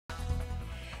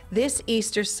This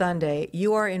Easter Sunday,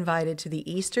 you are invited to the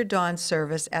Easter Dawn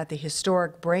service at the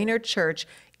historic Brainerd Church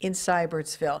in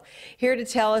Seibertsville. Here to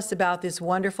tell us about this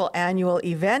wonderful annual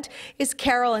event is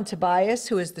Carolyn Tobias,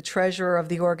 who is the treasurer of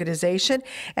the organization,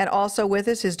 and also with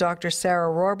us is Dr. Sarah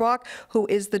Rohrbach, who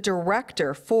is the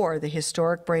director for the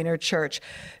historic Brainerd Church.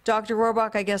 Dr.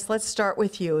 Rohrbach, I guess let's start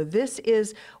with you. This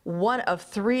is one of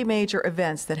three major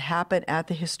events that happen at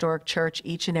the historic church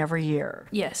each and every year.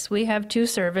 Yes, we have two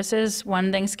services,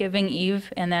 one Thanksgiving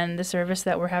Eve and then the service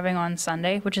that we're having on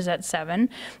Sunday, which is at 7.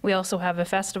 We also have a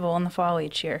festival in the fall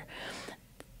each year.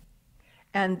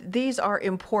 And these are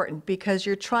important because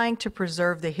you're trying to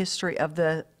preserve the history of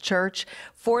the church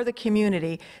for the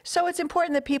community. So it's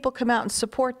important that people come out and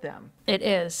support them. It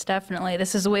is, definitely.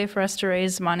 This is a way for us to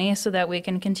raise money so that we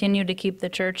can continue to keep the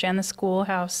church and the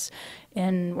schoolhouse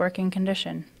in working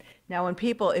condition. Now, when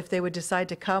people, if they would decide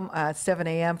to come at 7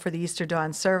 a.m. for the Easter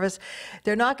Dawn service,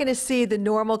 they're not going to see the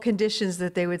normal conditions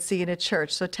that they would see in a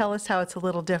church. So tell us how it's a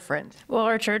little different. Well,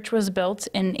 our church was built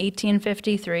in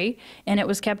 1853, and it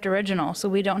was kept original, so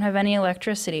we don't have any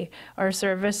electricity. Our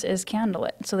service is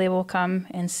candlelit, so they will come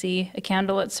and see a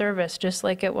candlelit service, just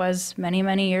like it was many,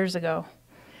 many years ago.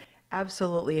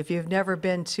 Absolutely. If you've never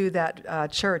been to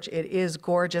that church, it is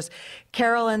gorgeous.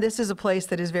 Carolyn, this is a place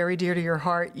that is very dear to your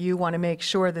heart. You want to make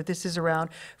sure that this is around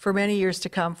for many years to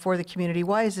come for the community.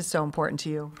 Why is this so important to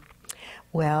you?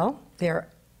 Well, there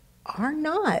are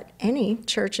not any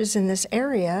churches in this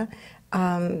area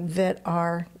that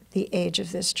are the age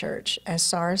of this church. As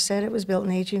Sarah said, it was built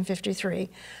in 1853.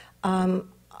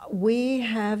 We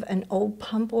have an old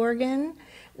pump organ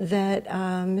that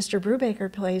Mr.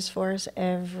 Brubaker plays for us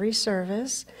every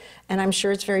service, and I'm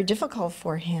sure it's very difficult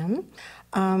for him.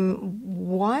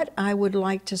 What I would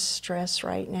like to stress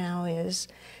right now is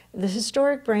the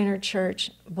historic Brainerd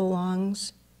Church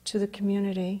belongs to the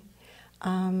community.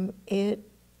 It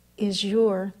is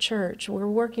your church. We're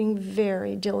working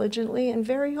very diligently and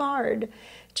very hard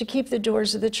to keep the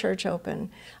doors of the church open.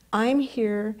 I'm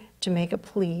here to make a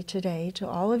plea today to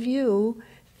all of you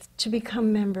to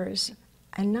become members,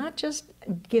 and not just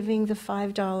giving the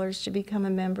 $5 to become a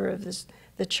member of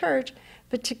the church,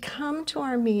 but to come to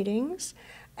our meetings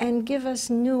and give us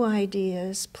new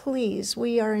ideas. Please,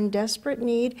 we are in desperate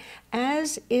need,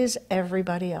 as is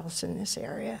everybody else in this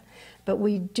area. But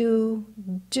we do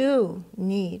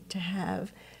need to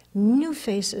have new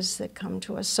faces that come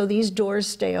to us so these doors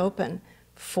stay open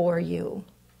for you,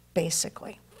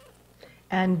 basically.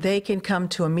 And they can come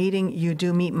to a meeting. You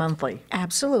do meet monthly.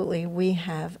 Absolutely. We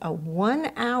have a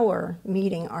 1-hour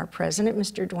meeting. Our president,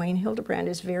 Mr. Dwayne Hildebrand,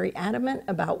 is very adamant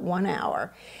about 1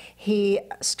 hour. He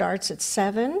starts at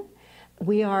 7.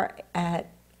 We are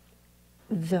at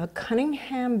the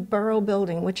Cunningham Borough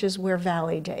Building, which is where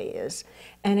Valley Day is.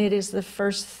 And it is the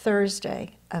first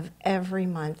Thursday of every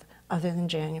month other than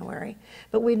January.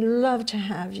 But we'd love to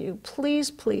have you.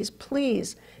 Please, please,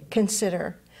 please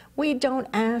consider. We don't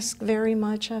ask very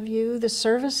much of you. The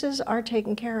services are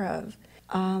taken care of.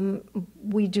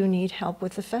 We do need help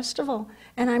with the festival,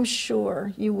 and I'm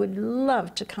sure you would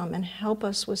love to come and help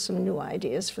us with some new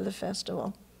ideas for the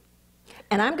festival.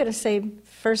 And I'm going to say,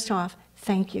 first off,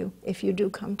 thank you if you do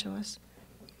come to us.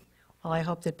 Well, I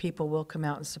hope that people will come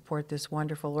out and support this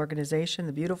wonderful organization,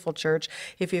 the beautiful church.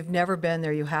 If you've never been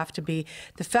there, you have to be.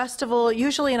 The festival,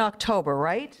 usually in October,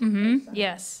 right? Mm-hmm.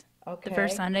 Yes. Okay. The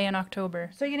first Sunday in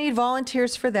October. So you need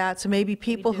volunteers for that, so maybe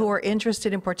people who are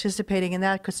interested in participating in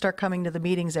that could start coming to the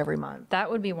meetings every month.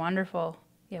 That would be wonderful.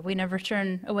 Yeah, we never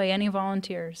turn away any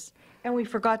volunteers. And we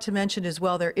forgot to mention as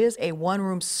well, there is a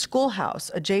one-room schoolhouse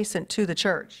adjacent to the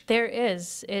church. There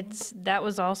is. That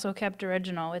was also kept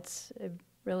original. It's a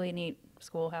really neat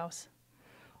schoolhouse.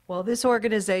 Well, this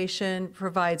organization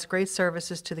provides great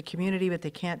services to the community, but they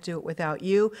can't do it without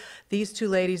you. These two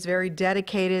ladies, very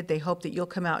dedicated. They hope that you'll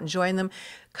come out and join them.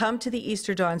 Come to the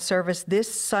Easter Dawn service this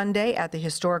Sunday at the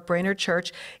historic Brainerd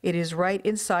Church. It is right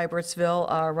in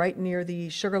Seibertsville, right near the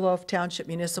Sugarloaf Township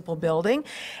Municipal Building.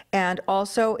 And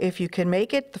also, if you can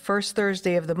make it, the first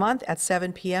Thursday of the month at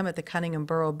 7 p.m. at the Cunningham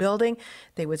Borough Building.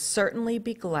 They would certainly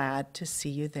be glad to see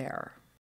you there.